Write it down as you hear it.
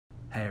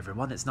Hey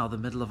everyone, it's now the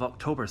middle of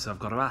October, so I've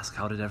got to ask,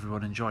 how did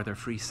everyone enjoy their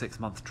free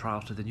 6-month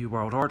trial to the New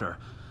World Order?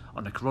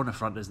 On the corona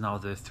front is now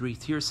the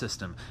 3-tier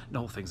system.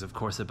 No thing's of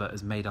course about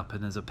as made up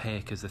and as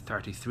opaque as the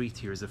 33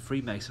 tiers of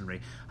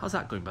Freemasonry. How's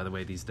that going by the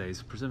way these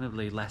days?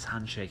 Presumably less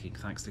handshaking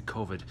thanks to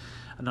COVID,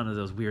 and none of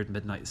those weird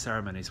midnight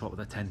ceremonies, what with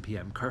a 10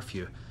 PM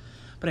curfew.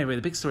 But anyway,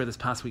 the big story this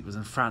past week was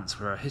in France,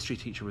 where a history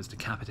teacher was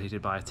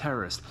decapitated by a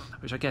terrorist,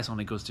 which I guess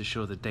only goes to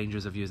show the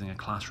dangers of using a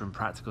classroom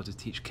practical to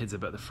teach kids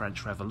about the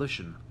French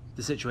Revolution.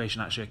 The situation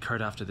actually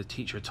occurred after the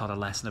teacher taught a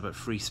lesson about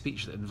free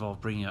speech that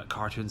involved bringing out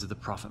cartoons of the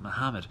Prophet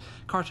Muhammad.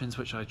 Cartoons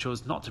which I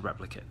chose not to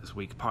replicate this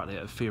week, partly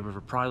out of fear of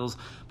reprisals,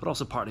 but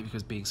also partly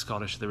because being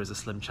Scottish there is a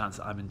slim chance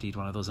that I'm indeed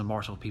one of those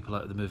immortal people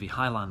out of the movie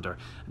Highlander,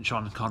 and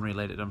Sean Connery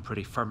laid it down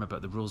pretty firm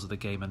about the rules of the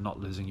game and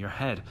not losing your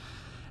head.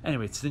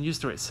 Anyway, to the news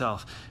story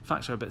itself,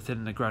 facts are a bit thin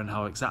on the ground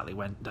how it exactly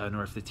went down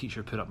or if the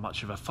teacher put up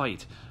much of a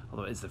fight,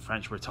 although it is the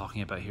French we're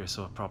talking about here,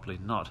 so probably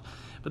not.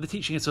 But the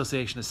Teaching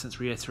Association has since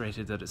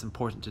reiterated that it's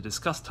important to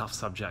discuss tough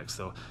subjects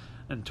though,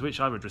 and to which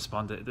I would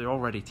respond that they're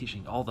already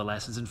teaching all the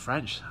lessons in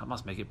French. That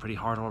must make it pretty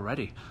hard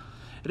already.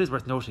 It is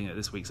worth noting that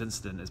this week's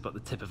incident is but the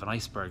tip of an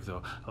iceberg,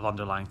 though, of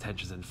underlying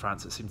tensions in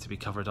France that seem to be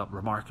covered up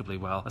remarkably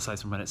well, aside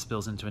from when it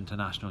spills into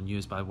international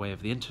news by way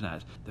of the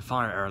internet. The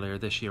fire earlier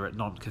this year at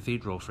Nantes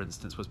Cathedral, for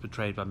instance, was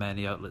portrayed by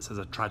many outlets as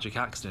a tragic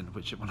accident,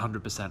 which it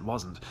 100%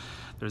 wasn't.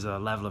 There's a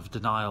level of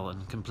denial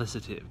and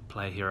complicity at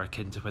play here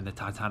akin to when the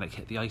Titanic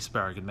hit the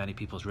iceberg, and many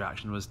people's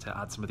reaction was to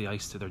add some of the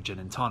ice to their gin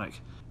and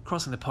tonic.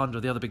 Crossing the pond,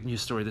 the other big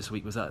news story this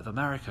week was out of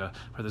America,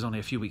 where there's only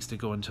a few weeks to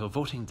go until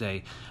voting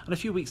day, and a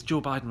few weeks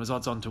Joe Biden was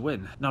odds on to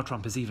win. Now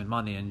Trump is even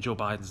money and Joe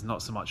Biden's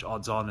not so much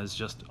odds on as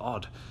just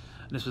odd.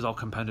 And this was all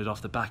compounded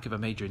off the back of a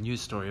major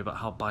news story about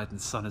how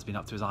Biden's son has been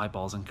up to his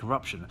eyeballs in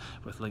corruption,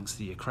 with links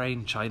to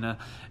Ukraine, China,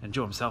 and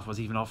Joe himself was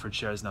even offered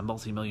shares in a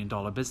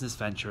multi-million-dollar business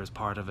venture as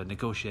part of a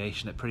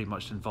negotiation that pretty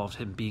much involved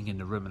him being in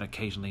the room and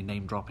occasionally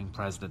name-dropping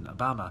President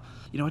Obama.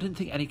 You know, I didn't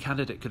think any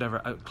candidate could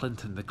ever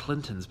out-Clinton the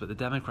Clintons, but the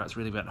Democrats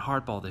really went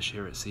hardball this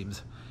year, it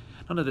seems.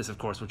 None of this, of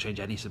course, will change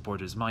any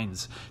supporters'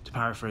 minds. To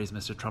paraphrase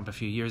Mr. Trump a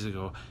few years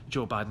ago,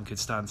 Joe Biden could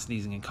stand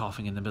sneezing and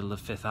coughing in the middle of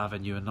Fifth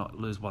Avenue and not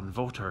lose one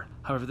voter.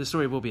 However, the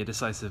story will be a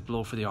decisive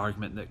blow for the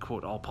argument that,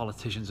 quote, all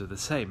politicians are the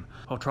same.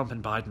 While Trump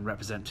and Biden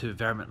represent two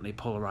vehemently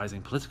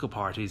polarising political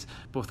parties,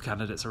 both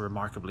candidates are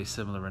remarkably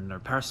similar in their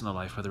personal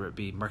life, whether it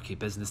be murky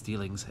business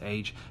dealings,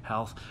 age,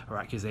 health, or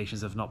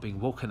accusations of not being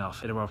woke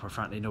enough, in a world where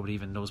frankly nobody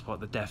even knows what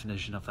the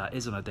definition of that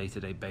is on a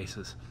day-to-day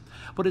basis.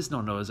 What is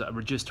known, though, is that a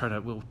reduced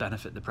turnout will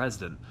benefit the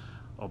president,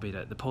 albeit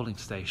at the polling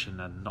station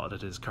and not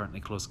at his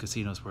currently closed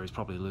casinos where he's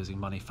probably losing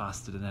money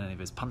faster than any of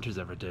his punters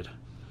ever did.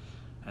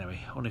 Anyway,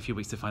 only a few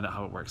weeks to find out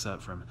how it works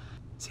out for him.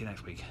 See you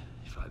next week.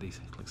 If you like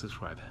these, click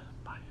subscribe.